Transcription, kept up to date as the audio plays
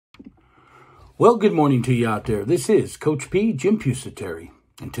Well, good morning to you out there. This is Coach P, Jim Pusateri,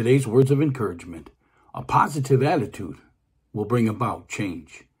 and today's words of encouragement. A positive attitude will bring about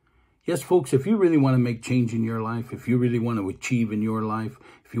change. Yes, folks, if you really want to make change in your life, if you really want to achieve in your life,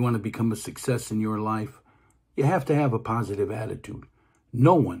 if you want to become a success in your life, you have to have a positive attitude.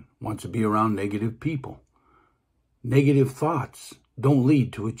 No one wants to be around negative people. Negative thoughts don't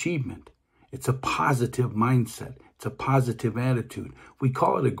lead to achievement. It's a positive mindset. It's a positive attitude. We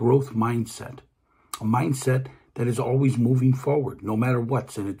call it a growth mindset. A mindset that is always moving forward, no matter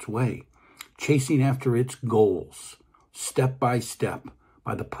what's in its way, chasing after its goals, step by step,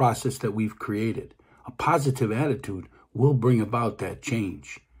 by the process that we've created. A positive attitude will bring about that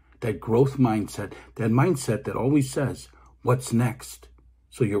change, that growth mindset, that mindset that always says, what's next?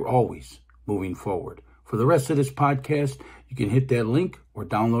 So you're always moving forward. For the rest of this podcast, you can hit that link or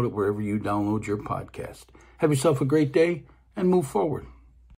download it wherever you download your podcast. Have yourself a great day and move forward.